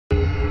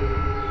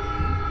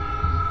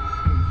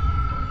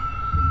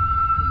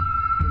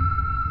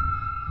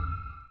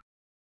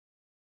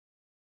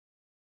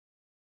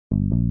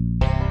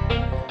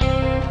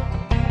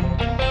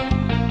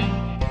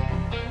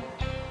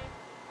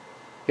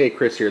Hey,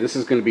 Chris here. This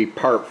is going to be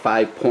part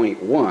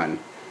 5.1.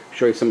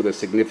 Show you some of the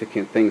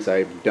significant things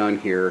I've done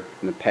here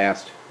in the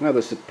past, well,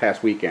 this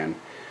past weekend.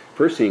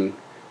 First thing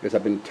is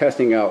I've been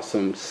testing out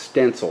some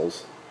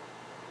stencils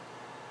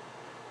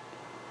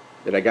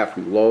that I got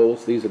from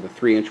Lowe's. These are the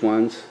 3-inch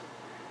ones,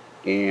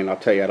 and I'll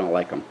tell you, I don't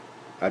like them.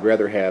 I'd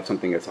rather have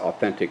something that's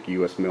authentic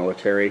U.S.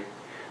 military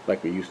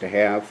like we used to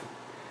have,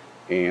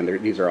 and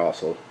these are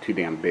also too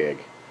damn big.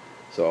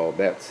 So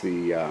that's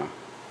the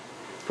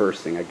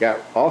first thing I got.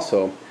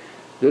 Also,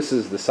 this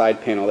is the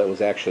side panel that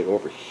was actually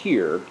over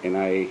here, and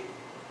I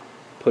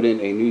put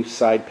in a new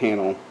side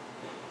panel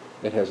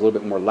that has a little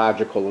bit more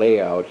logical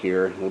layout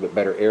here, a little bit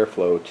better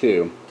airflow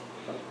too.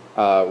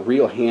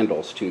 Real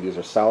handles too. These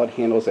are solid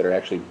handles that are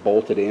actually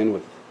bolted in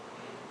with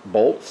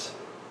bolts,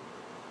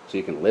 so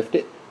you can lift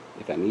it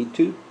if I need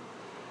to.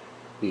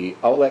 The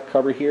outlet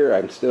cover here,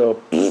 I'm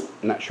still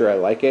not sure I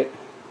like it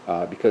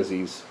because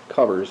these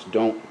covers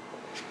don't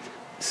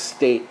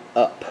stay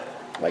up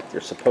like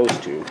they're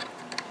supposed to.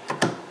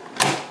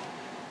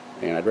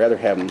 And I'd rather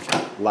have them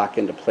lock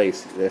into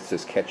place. That's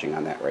just catching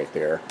on that right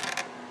there.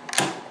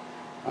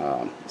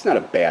 It's not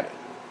a bad,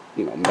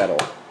 metal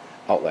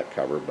outlet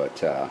cover,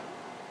 but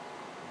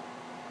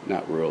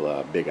not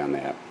real big on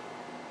that.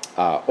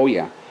 Oh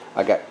yeah,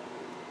 I got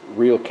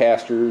real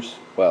casters.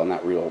 Well,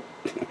 not real,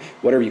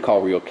 whatever you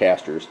call real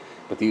casters.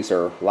 But these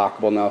are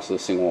lockable now, so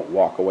this thing won't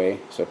walk away.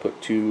 So I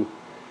put 2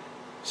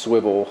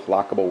 swivel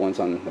lockable ones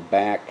on the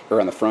back, or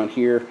on the front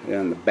here, and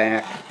on the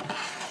back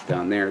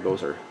down there.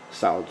 Those are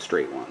solid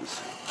straight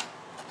ones.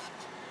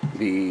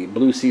 The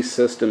Blue Sea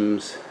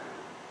Systems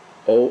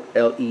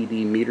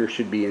OLED meter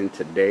should be in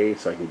today,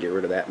 so I can get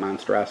rid of that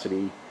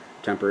monstrosity,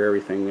 temper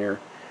everything there,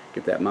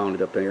 get that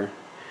mounted up there.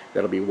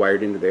 That'll be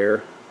wired into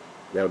there.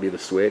 That'll be the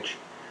switch.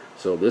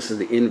 So this is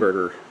the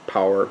inverter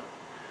power.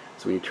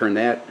 So when you turn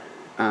that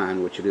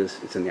on, which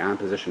it's in the on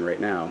position right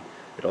now,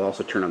 it'll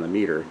also turn on the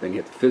meter. Then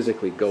you have to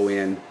physically go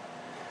in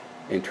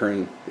and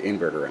turn the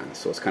inverter on.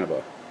 So it's kind of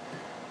a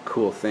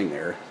cool thing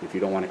there. If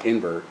you don't want to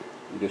invert,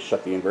 you just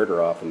shut the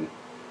inverter off and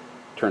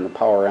turn the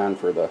power on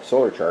for the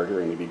solar charger,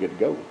 and you'll be good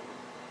to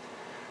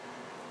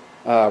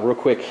go. Real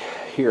quick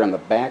here on the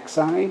back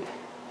side,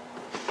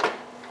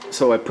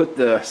 so I put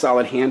the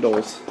solid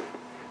handles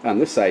on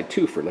this side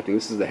too for lifting.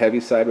 This is the heavy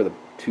side where the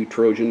 2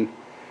 Trojan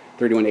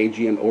 31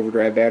 AGM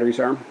overdrive batteries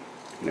are,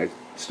 and I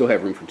still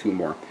have room for 2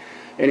 more.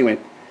 Anyway,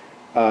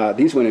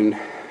 these went in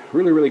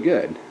really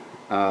good.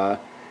 Went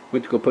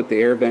to go put the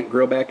air vent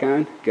grill back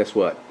on. Guess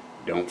what?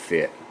 Don't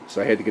fit.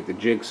 So I had to get the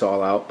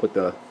jigsaw out, put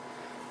the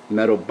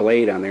metal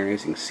blade on there, and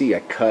as you can see, I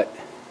cut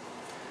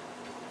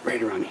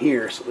right around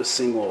here, so this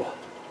thing will,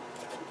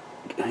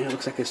 it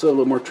looks like I still have a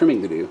little more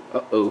trimming to do.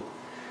 Uh-oh.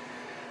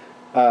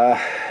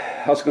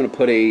 Also going to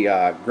put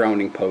a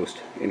grounding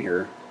post in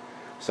here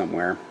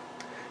somewhere.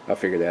 I'll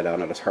figure that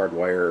out. I'll just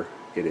hardwire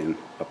it in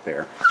up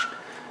there.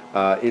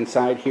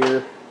 Inside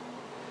here,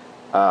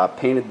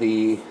 painted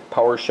the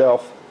power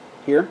shelf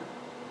here,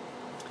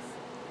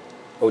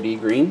 OD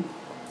green.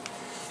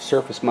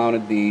 Surface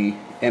mounted the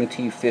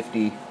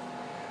MT50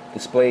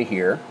 display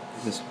here.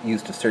 Just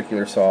used a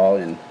circular saw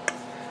and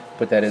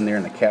put that in there,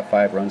 and the Cat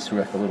 5 runs through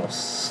like a little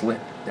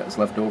slit that was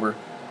left over.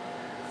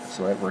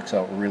 So that works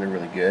out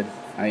really good.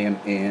 I am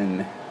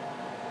in,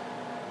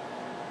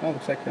 oh,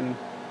 looks like in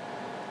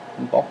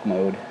bulk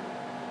mode.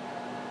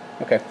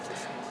 Okay.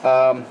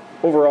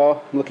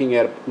 Overall, I'm looking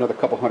at another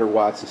couple hundred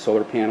watts of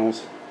solar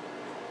panels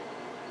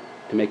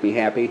to make me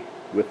happy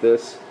with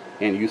this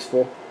and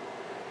useful.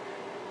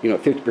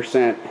 At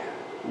 50%,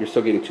 you're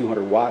still getting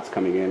 200 watts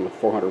coming in with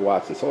 400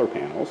 watts in solar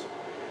panels.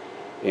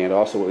 And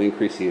also will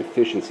increase the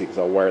efficiency because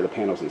I'll wire the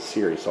panels in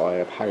series, so I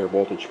have higher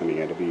voltage coming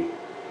in to be a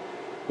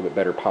little bit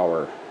better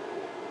power.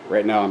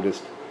 Right now I'm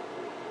just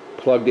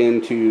plugged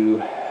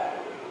into,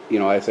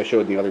 as I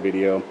showed in the other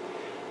video,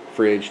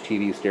 fridge,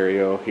 TV,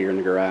 stereo here in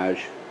the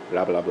garage,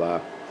 blah blah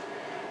blah.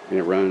 And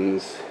it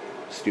runs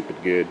stupid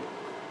good.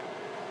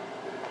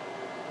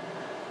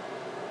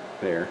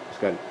 There, it's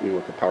got,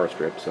 with the power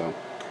strip, so.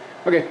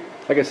 Okay,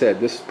 like I said,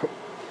 this is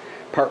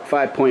part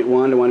 5.1.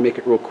 I want to make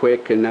it real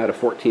quick and not a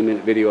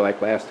 14-minute video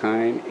like last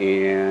time.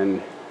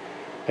 And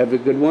have a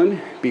good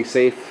one. Be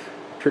safe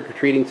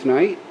trick-or-treating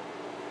tonight.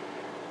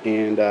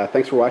 And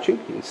thanks for watching,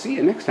 and see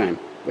you next time.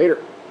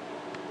 Later.